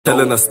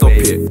Telling her stop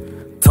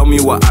it, tell me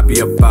what I be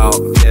about.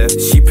 Yeah,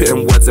 she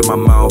putting words in my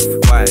mouth.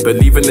 Why?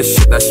 Believing the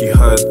shit that she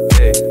heard.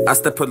 Hey, I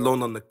step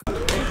alone on the.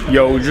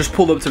 Yo, just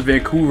pulled up to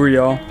Vancouver,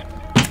 y'all.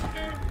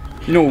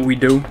 You know what we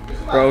do,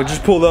 bro?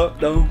 Just pulled up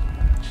though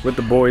with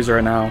the boys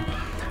right now.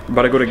 I'm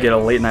about to go to get a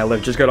late night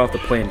lift. Just got off the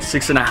plane,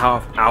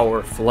 6.5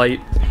 hour flight.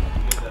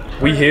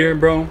 We here,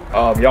 bro.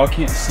 Y'all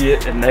can't see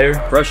it in there.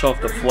 Fresh off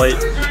the flight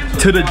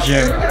to the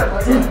gym.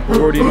 You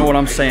already know what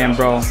I'm saying,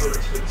 bro.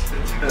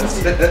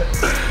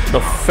 The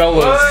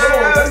fellas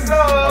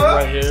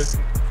right here.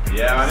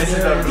 Yeah, this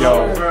is a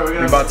yo,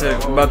 we're about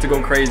to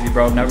go crazy,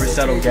 bro. Never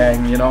settle,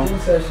 gang. You know.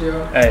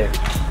 Hey,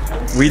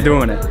 we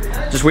doing it.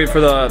 Just wait for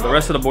the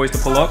rest of the boys to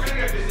pull up,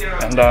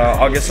 and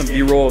I'll get some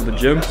B-roll of the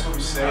gym,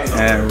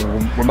 and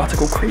we're about to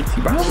go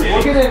crazy, bro.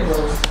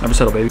 Never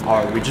settle, baby.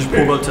 All right, we just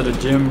pulled up to the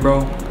gym,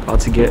 bro. About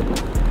to get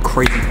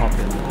crazy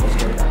pumping.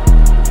 Let's go.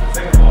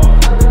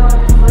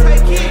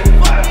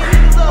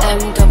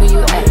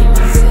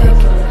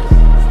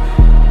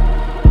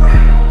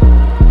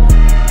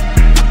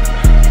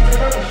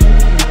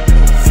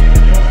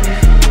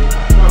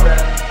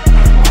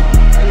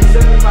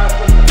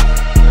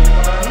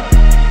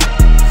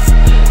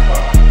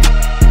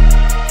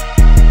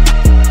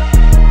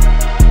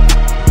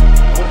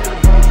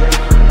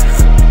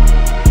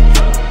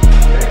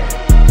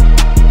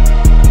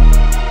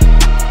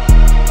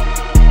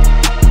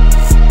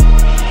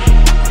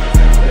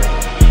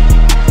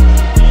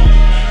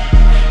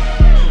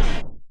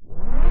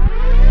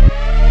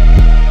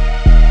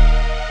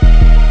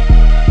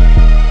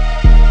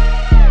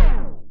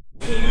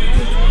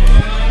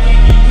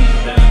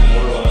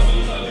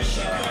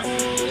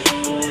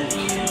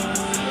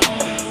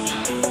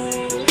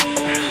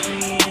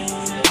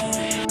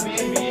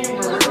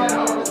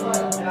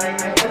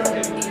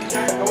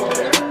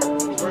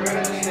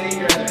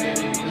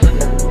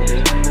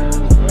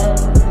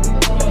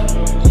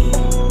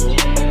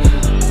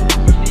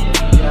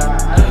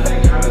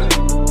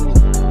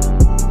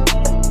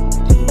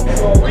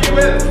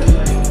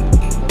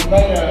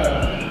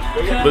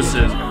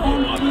 Listen,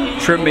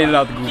 Trip made it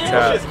out the group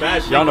chat.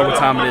 Y'all know what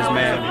time it is,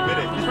 man.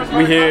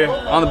 We here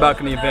on the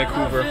balcony in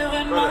Vancouver.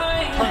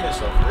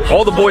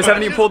 All the boys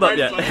haven't even pulled up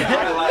yet. I'm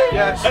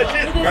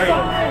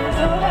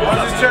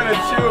just trying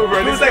to chill, bro.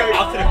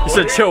 You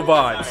said chill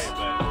vibes,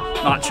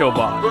 not chill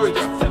vibes.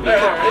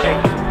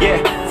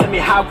 Yeah, tell me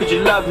how could you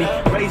love me?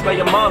 Raised by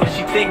your mom and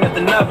she think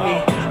nothing of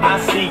me. I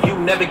see you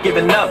never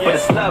giving up, but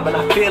it's love and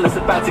I feel it's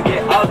about to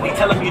get ugly.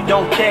 Tell them you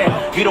don't care,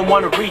 you don't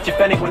want to reach if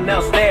anyone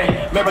else there.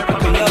 Remember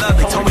coming up,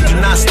 they told me do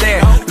not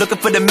stare. Looking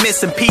for the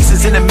missing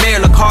pieces in the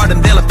mirror, look hard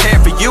and they'll appear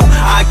for you.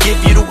 I give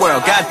you the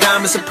world, got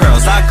diamonds and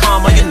pearls. I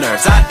calm all your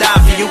nerves, I die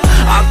for you.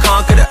 I'll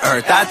conquer the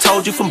earth, I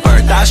told you from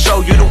birth. I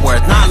show you the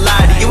worth, not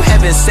lie to you.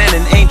 Heaven sent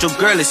an angel,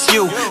 girl, it's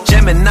you.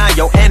 Gemini,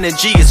 your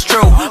energy is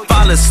true.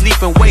 Fall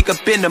asleep and wake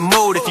up in the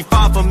mood. If you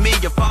fall for me,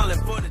 you're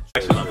falling for the. I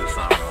actually love this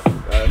song,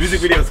 bro.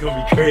 Music video is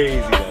gonna be crazy,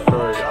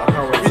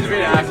 though. Music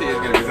video actually is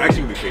gonna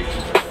be crazy.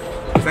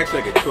 It's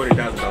actually like a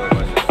 $200,000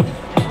 budget.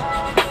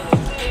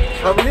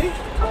 How many?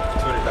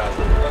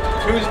 200,000.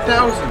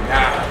 200,000.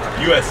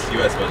 US budget. Yeah,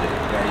 US budget.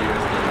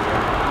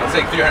 It's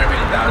like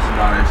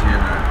 $350,000 here,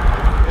 man.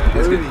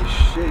 Holy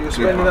shit, you're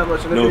spending that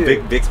much on a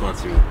video? No, big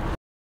sponsor.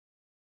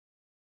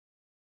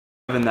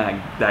 Having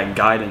that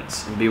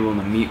guidance and being able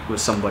to meet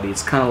with somebody,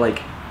 it's kind of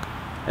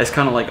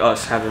like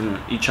us having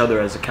each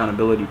other as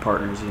accountability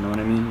partners. You know what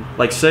I mean?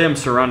 Like, say I'm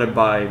surrounded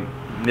by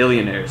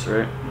millionaires,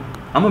 right?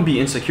 I'm gonna be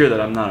insecure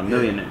that I'm not a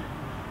millionaire,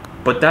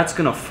 but that's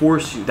gonna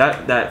force you.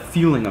 That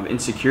feeling of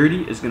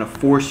insecurity is gonna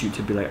force you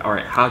to be like, all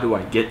right, how do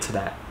I get to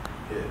that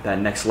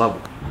next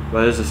level?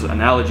 But there's this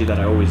analogy that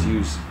I always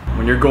use.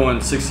 When you're going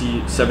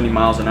 60, 70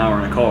 miles an hour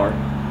in a car,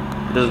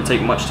 it doesn't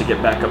take much to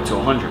get back up to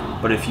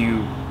 100. But if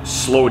you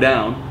slow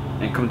down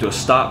and come to a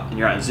stop and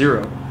you're at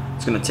 0,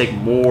 it's gonna take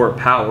more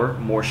power,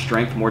 more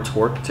strength, more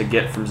torque to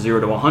get from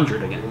 0 to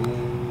 100 again.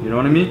 You know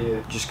what I mean?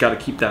 You just gotta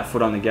keep that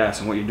foot on the gas,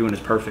 and what you're doing is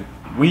perfect.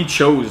 We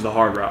chose the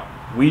hard route.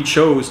 We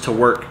chose to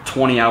work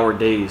 20-hour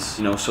days,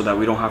 you know, so that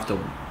we don't have to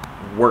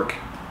work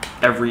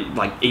every,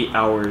 like, 8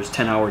 hours,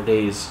 10-hour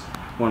days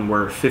when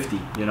we're 50,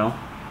 you know?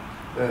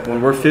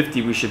 When we're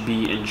 50, we should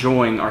be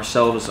enjoying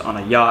ourselves on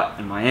a yacht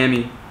in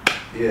Miami.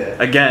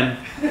 Yeah. Again,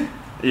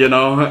 you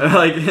know,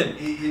 like,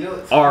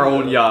 our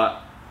own yacht.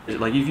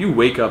 Like, if you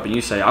wake up and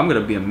you say, I'm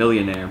gonna be a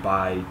millionaire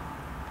by,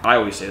 I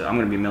always say that, I'm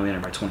gonna be a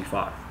millionaire by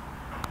 25.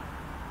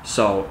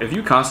 So if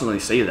you constantly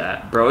say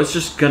that, bro, it's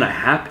just gonna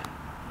happen.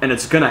 And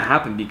it's gonna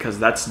happen because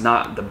that's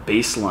not the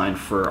baseline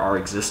for our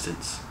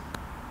existence.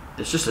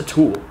 It's just a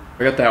tool.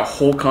 I got that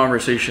whole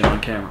conversation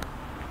on camera.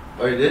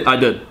 Oh, you did? I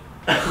did.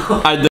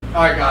 I did.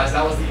 Alright guys,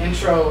 that was the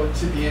intro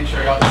to the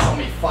intro. Y'all just saw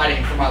me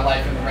fighting for my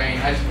life in the rain.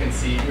 As you can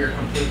see, we're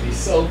completely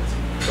soaked.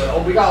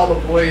 But we got all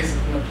the boys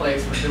in the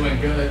place, we're doing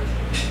good.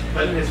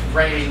 But it is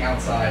raining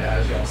outside,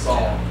 as y'all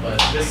saw. But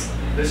this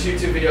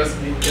YouTube video is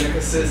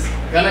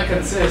gonna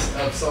consist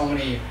of so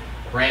many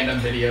random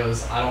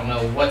videos. I don't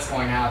know what's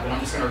going to happen. I'm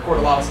just gonna record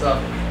a lot of stuff,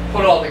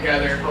 put it all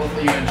together.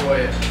 Hopefully you enjoy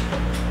it.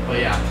 But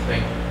yeah,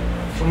 thank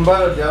you. I'm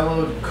about to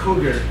download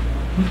Cougar.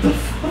 What the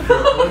fuck?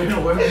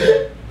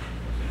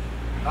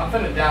 I'm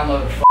finna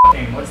download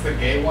fucking, what's the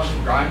gay one?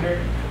 Grindr?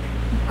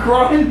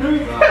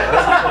 Grindr?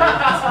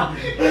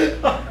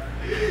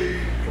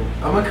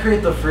 I'm gonna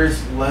create the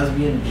first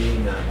lesbian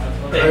dating app.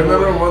 I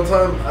remember one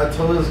time I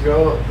told this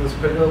girl this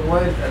pickup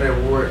line and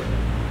it worked.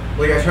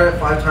 Like I tried it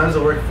 5 times,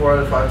 it worked 4 out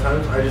of 5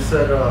 times. I just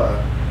said,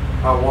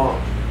 I want.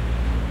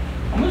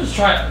 I'm gonna just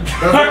try it.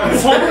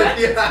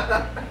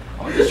 Yeah.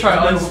 I'm gonna just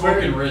try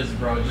unspoken Riz,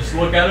 bro. Just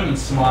look at him and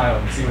smile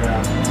and see what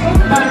happens.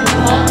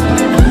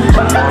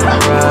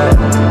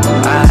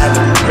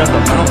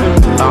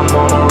 I'm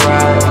on a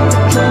ride.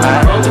 I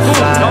had to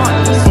fly.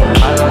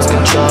 I lost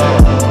control.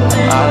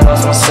 I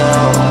lost my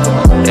soul.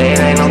 It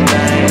ain't no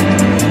thing.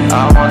 I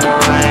want the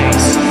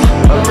rings.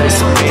 A place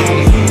to be.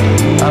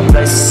 A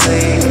place to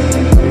see.